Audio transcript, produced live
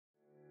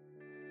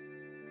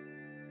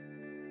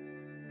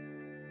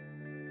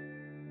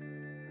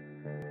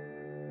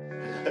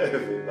Hello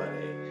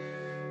everybody,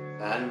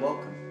 and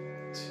welcome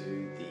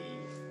to the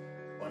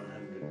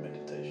 100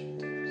 meditation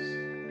tips.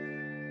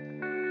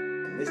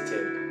 In this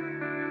tip,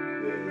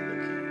 we're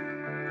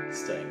looking at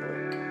staying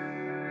awake.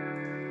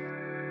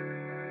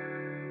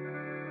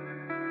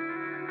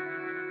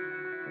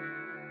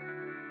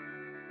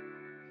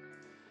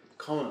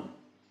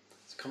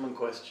 It's a common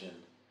question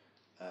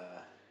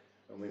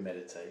when we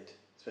meditate,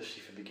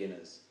 especially for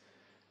beginners.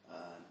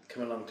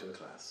 Come along to a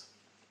class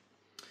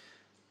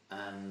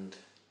and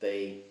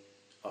they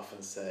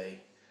often say,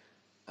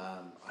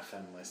 I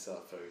found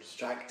myself very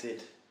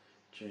distracted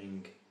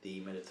during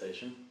the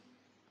meditation.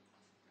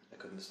 I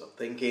couldn't stop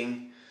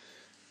thinking.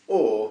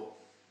 Or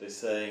they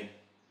say,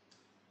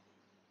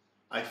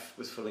 I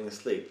was falling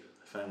asleep.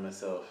 I found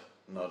myself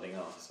nodding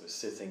off. So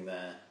sitting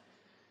there,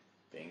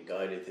 being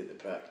guided through the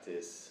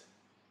practice,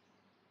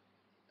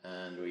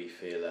 and we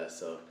feel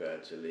ourselves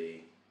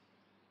gradually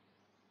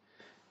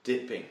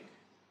dipping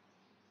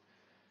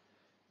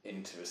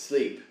into a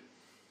sleep.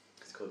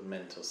 It's called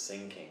mental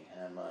sinking.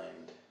 Our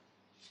mind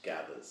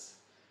gathers.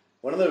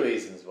 One of the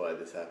reasons why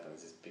this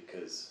happens is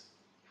because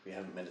if we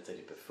haven't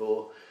meditated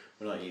before,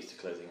 we're not used to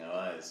closing our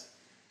eyes.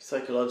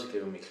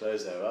 Psychologically, when we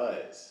close our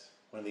eyes,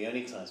 one of the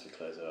only times we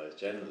close our eyes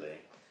generally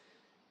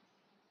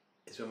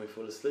is when we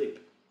fall asleep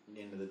at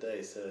the end of the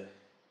day. So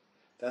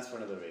that's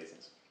one of the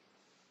reasons.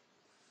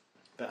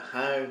 But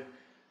how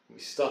we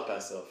stop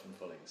ourselves from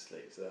falling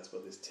asleep, so that's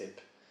what this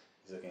tip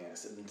is looking at.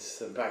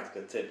 Some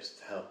practical tips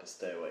to help us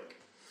stay awake.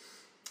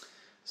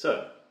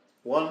 So,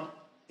 one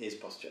is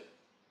posture.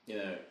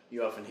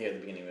 You often hear at the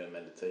beginning of a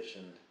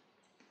meditation,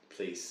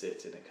 please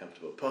sit in a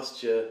comfortable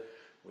posture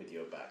with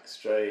your back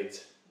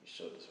straight, your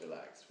shoulders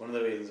relaxed. One of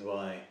the reasons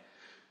why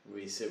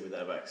we sit with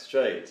our back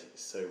straight is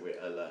so we're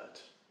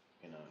alert.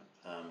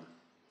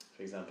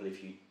 For example,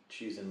 if you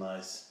choose a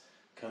nice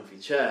comfy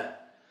chair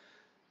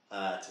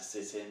to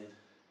sit in,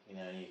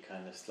 you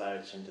kind of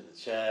slouch into the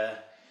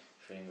chair,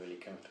 feeling really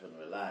comfortable and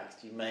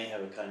relaxed. You may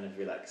have a kind of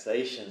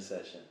relaxation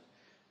session,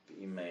 but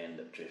you may end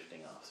up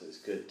drifting off. So it's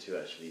good to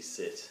actually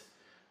sit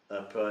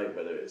upright,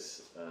 whether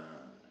it's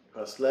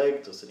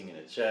cross-legged or sitting in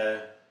a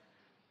chair,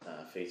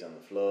 feet on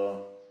the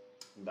floor,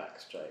 back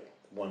straight.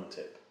 One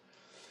tip.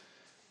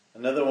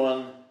 Another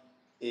one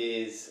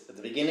is, at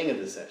the beginning of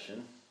the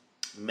session,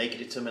 make a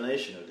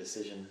determination or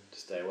decision to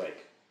stay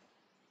awake.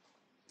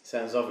 It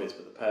sounds obvious,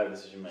 but the power of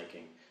decision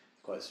making is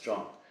quite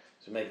strong.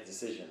 So make a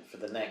decision for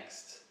the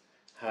next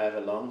however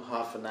long,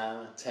 half an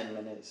hour, 10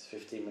 minutes,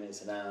 15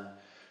 minutes, an hour,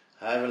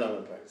 however long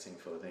we're practicing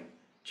for. I think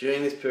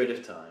during this period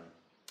of time,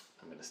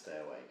 I'm going to stay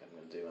awake. I'm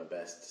going to do my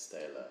best to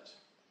stay alert.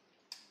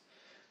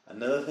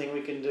 Another thing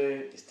we can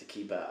do is to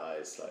keep our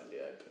eyes slightly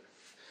open.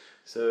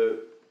 So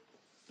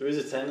there is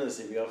a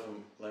tendency, we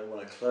often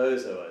want to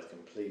close our eyes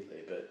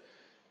completely, but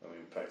when we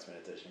practice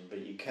meditation, but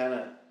you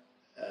cannot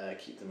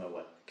keep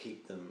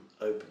them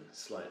open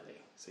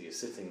slightly. So you're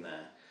sitting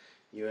there,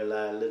 you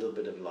allow a little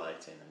bit of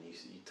light in, and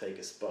you take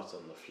a spot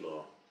on the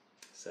floor,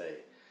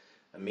 say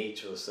a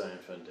metre or so in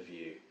front of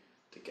you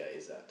to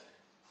gaze at.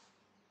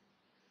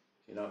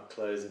 You're not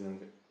closing them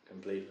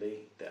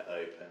completely, they're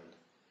open,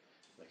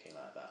 looking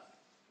like that.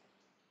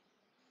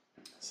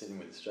 Sitting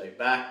with a straight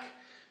back,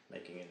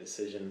 making a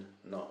decision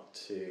not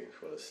to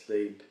fall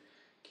asleep,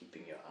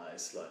 keeping your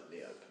eyes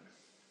slightly open.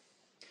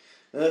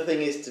 Another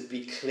thing is to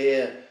be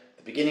clear at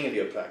the beginning of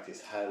your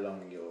practice how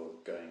long you're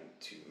going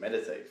to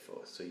meditate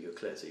for. So you're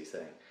clear, so you're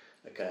saying,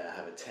 okay, I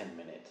have a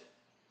 10-minute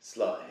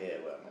slot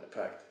here where I'm going to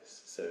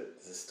practice. So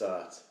there's a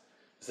start,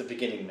 it's a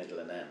beginning, middle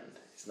and end.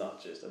 It's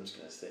not just, I'm just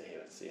going to sit here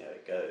and see how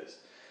it goes.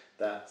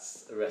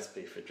 That's a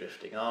recipe for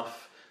drifting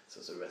off. It's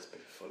also a recipe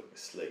for falling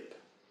asleep.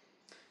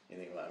 You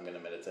think, I'm going to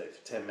meditate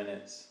for 10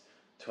 minutes,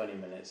 20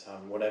 minutes,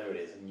 whatever it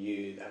is, and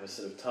you have a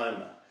sort of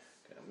timer.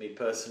 Me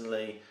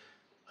personally,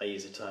 I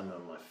use a timer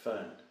on my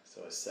phone.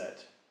 So I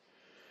set,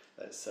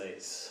 let's say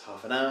it's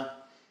half an hour,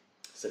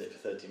 set it for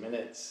 30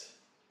 minutes,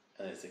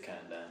 and it's a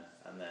countdown.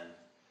 And then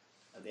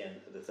at the end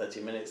of the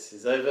 30 minutes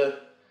is over,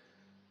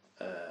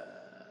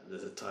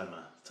 there's a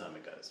timer, the timer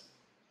goes.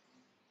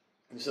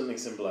 It's something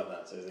simple like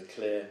that. So there's a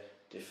clear,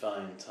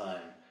 defined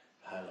time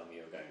for how long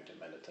you're going to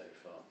meditate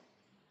for.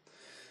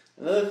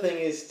 Another thing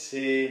is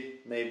to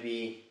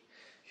maybe,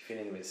 if you're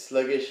feeling a bit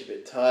sluggish, a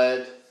bit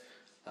tired,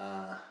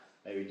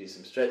 maybe do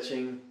some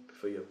stretching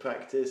before your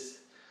practice.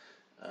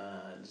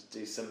 Just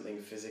do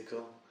something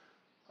physical.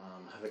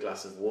 Have a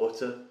glass of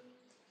water.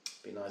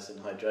 Be nice and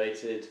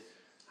hydrated.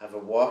 Have a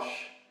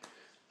wash.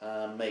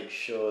 Make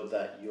sure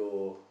that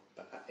you're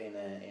in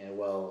a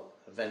well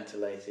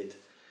ventilated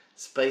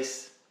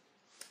space.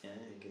 You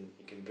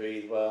can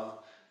breathe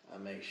well.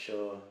 Make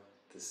sure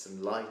there's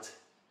some light.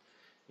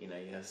 You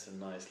have some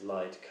nice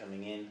light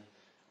coming in,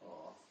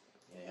 or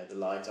you have the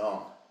light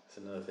on. That's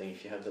another thing.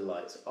 If you have the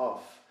lights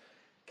off,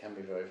 it can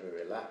be very,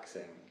 very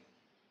relaxing.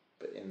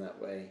 But in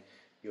that way,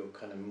 you're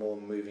kind of more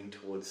moving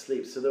towards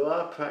sleep. So there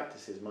are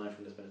practices,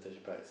 mindfulness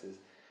meditation practices,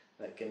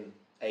 that can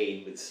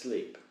aid with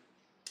sleep.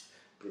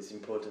 But it's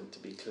important to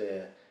be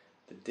clear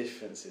the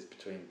differences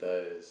between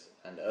those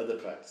and other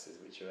practices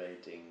which are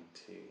aiding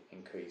to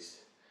increase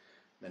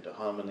mental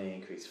harmony,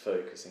 increased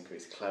focus,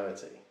 increased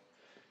clarity.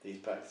 These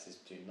practices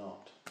do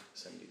not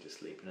send you to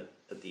sleep, and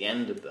at the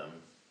end of them,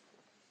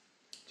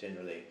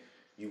 generally,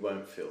 you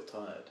won't feel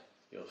tired.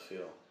 You'll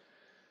feel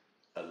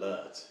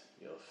alert.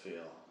 You'll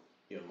feel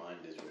your mind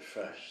is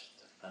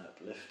refreshed and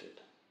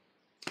uplifted.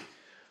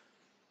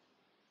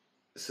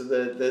 So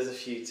there's a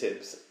few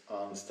tips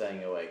on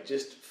staying awake.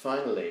 Just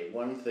finally,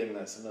 one thing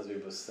that sometimes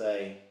people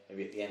say,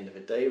 maybe at the end of a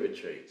day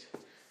retreat,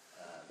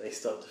 they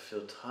start to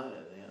feel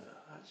tired. They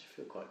I actually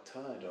feel quite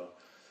tired. Or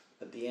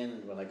at the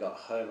end, when I got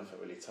home, I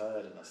felt really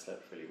tired and I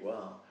slept really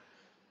well.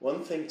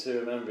 One thing to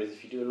remember is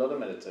if you do a lot of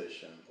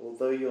meditation,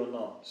 although you're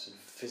not sort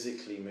of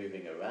physically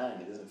moving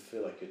around, it doesn't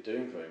feel like you're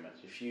doing very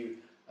much. If you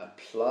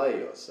apply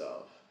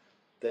yourself,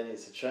 then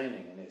it's a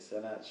training and it's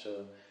an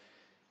actual,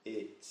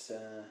 it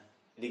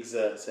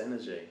exerts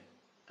energy,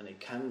 and it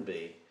can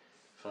be,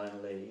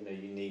 finally,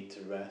 you need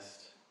to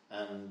rest,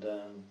 and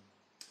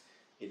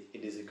it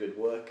is a good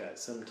workout.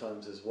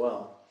 Sometimes as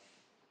well,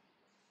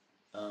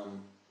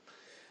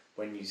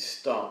 when you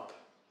stop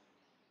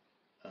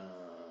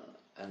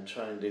and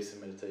try and do some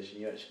meditation,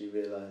 you actually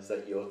realise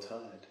that you're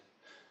tired.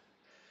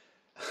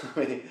 I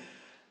mean,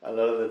 a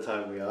lot of the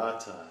time we are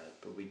tired,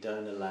 but we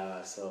don't allow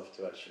ourselves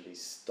to actually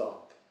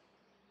stop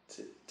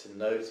to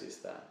notice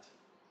that.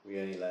 We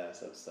only allow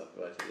ourselves to stop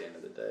right at the end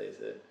of the day.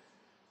 So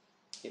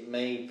it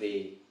may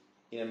be,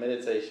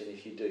 meditation,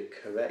 if you do it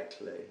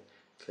correctly,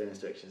 clear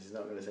instructions, is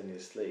not going to send you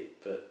to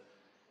sleep, but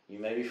you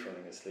may be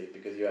falling asleep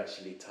because you're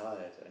actually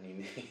tired and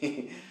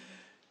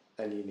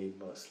you need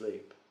more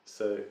sleep.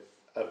 So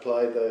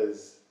apply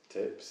those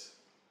tips,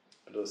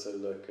 but also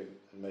look and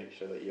make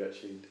sure that you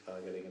actually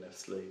are getting enough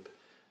sleep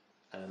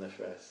and enough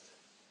rest.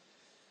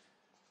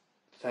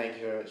 Thank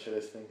you very much for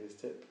listening to this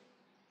tip,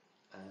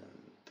 and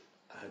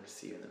I hope to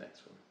see you in the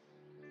next one.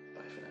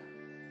 Bye for now.